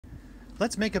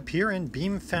Let's make a Pier and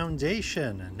Beam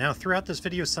Foundation. Now throughout this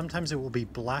video, sometimes it will be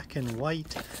black and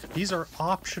white. These are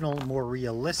optional, more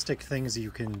realistic things you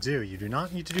can do. You do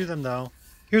not need to do them though.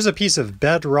 Here's a piece of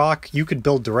bedrock. You could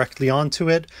build directly onto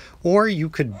it, or you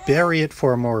could bury it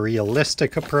for a more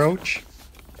realistic approach.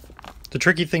 The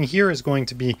tricky thing here is going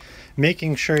to be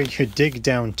making sure you dig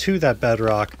down to that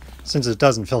bedrock since it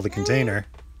doesn't fill the container.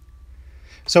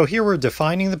 So here we're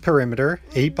defining the perimeter,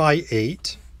 8 by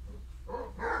 8.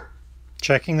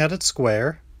 Checking that it's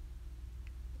square.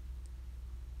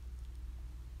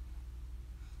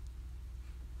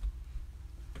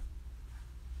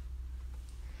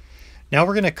 Now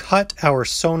we're going to cut our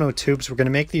sonotubes. We're going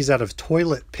to make these out of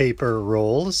toilet paper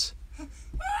rolls.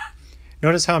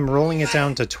 Notice how I'm rolling it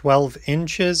down to 12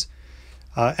 inches.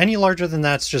 Any larger than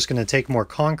that's just going to take more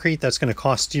concrete. That's going to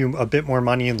cost you a bit more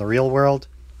money in the real world.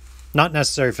 Not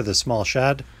necessary for the small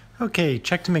shed. Okay,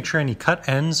 check to make sure any cut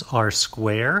ends are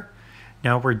square.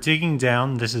 Now we're digging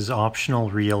down. This is optional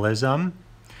realism.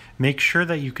 Make sure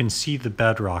that you can see the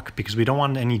bedrock because we don't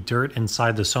want any dirt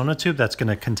inside the sonotube that's going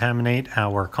to contaminate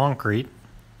our concrete.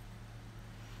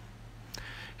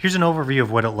 Here's an overview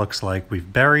of what it looks like.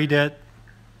 We've buried it.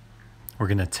 We're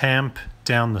going to tamp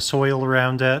down the soil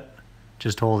around it.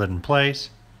 Just hold it in place.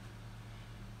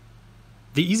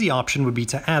 The easy option would be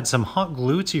to add some hot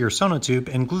glue to your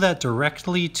sonotube and glue that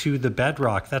directly to the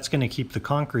bedrock. That's going to keep the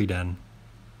concrete in.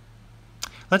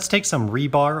 Let's take some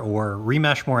rebar, or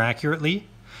remesh more accurately,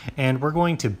 and we're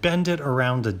going to bend it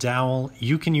around a dowel.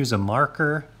 You can use a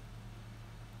marker.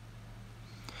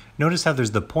 Notice how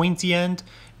there's the pointy end.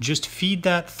 Just feed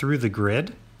that through the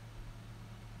grid.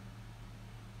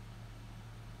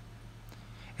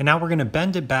 And now we're going to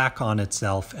bend it back on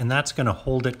itself, and that's going to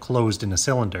hold it closed in a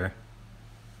cylinder.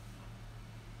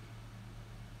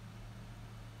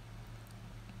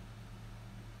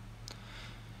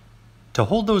 To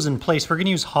hold those in place, we're going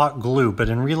to use hot glue, but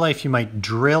in real life you might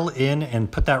drill in and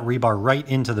put that rebar right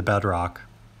into the bedrock.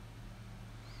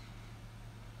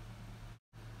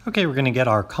 Okay, we're going to get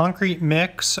our concrete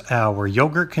mix, our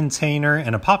yogurt container,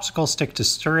 and a popsicle stick to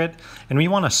stir it, and we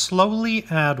want to slowly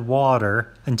add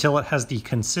water until it has the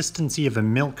consistency of a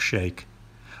milkshake.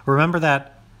 Remember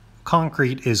that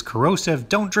concrete is corrosive,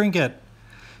 don't drink it!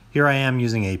 Here I am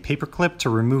using a paper clip to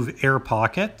remove air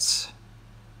pockets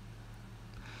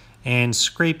and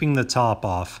scraping the top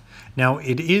off. Now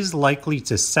it is likely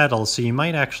to settle, so you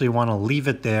might actually want to leave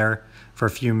it there for a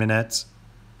few minutes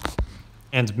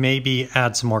and maybe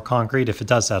add some more concrete if it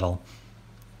does settle.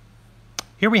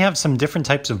 Here we have some different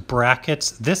types of brackets.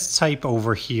 This type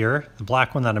over here, the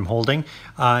black one that I'm holding,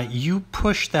 you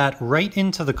push that right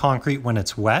into the concrete when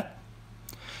it's wet.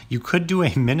 You could do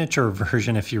a miniature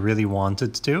version if you really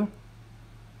wanted to.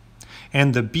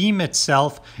 And the beam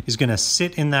itself is going to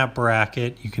sit in that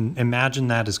bracket. You can imagine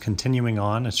that as continuing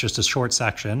on. It's just a short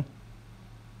section.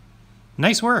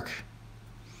 Nice work.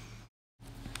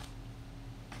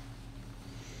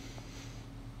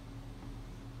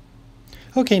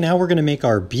 Okay, now we're going to make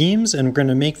our beams, and we're going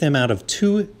to make them out of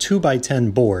two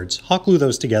 2x10 boards. Hot glue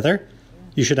those together.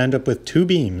 You should end up with 2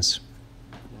 beams.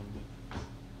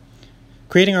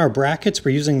 Creating our brackets,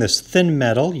 we're using this thin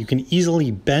metal. You can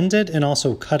easily bend it and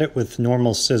also cut it with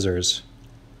normal scissors.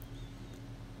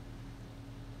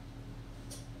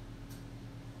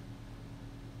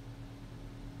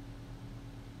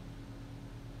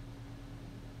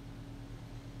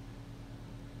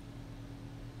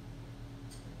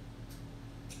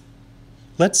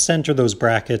 Let's center those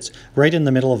brackets right in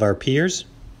the middle of our piers.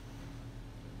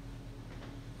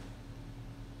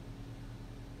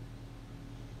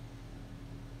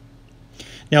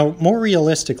 Now, more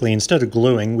realistically, instead of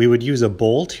gluing, we would use a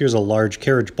bolt. Here's a large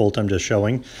carriage bolt I'm just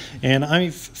showing, and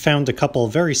I've found a couple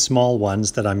of very small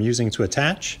ones that I'm using to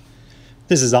attach.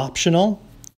 This is optional.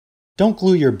 Don't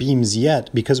glue your beams yet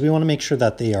because we want to make sure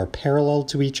that they are parallel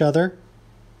to each other.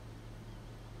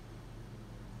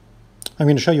 I'm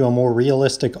going to show you a more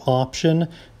realistic option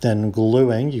than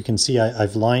gluing. You can see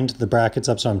I've lined the brackets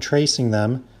up, so I'm tracing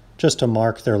them just to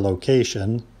mark their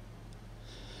location.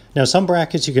 Now some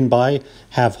brackets you can buy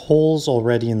have holes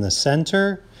already in the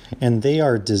center, and they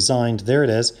are designed, there it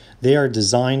is, they are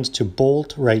designed to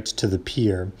bolt right to the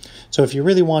pier. So if you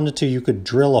really wanted to, you could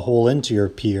drill a hole into your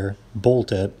pier,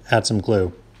 bolt it, add some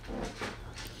glue.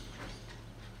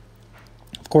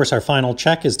 Of course, our final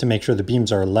check is to make sure the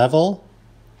beams are level.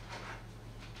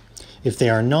 If they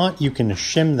are not, you can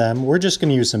shim them. We're just going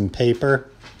to use some paper.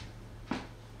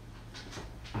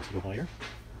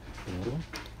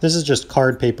 This is just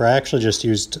card paper. I actually just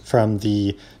used from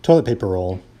the toilet paper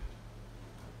roll.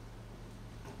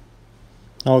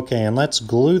 Okay, and let's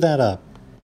glue that up.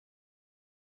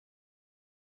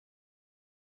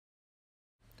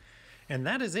 And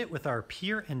that is it with our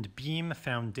Pier and Beam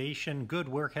Foundation. Good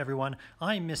work, everyone.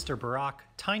 I'm Mr. Barack.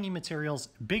 Tiny materials,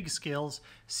 big skills.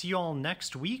 See you all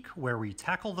next week where we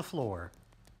tackle the floor.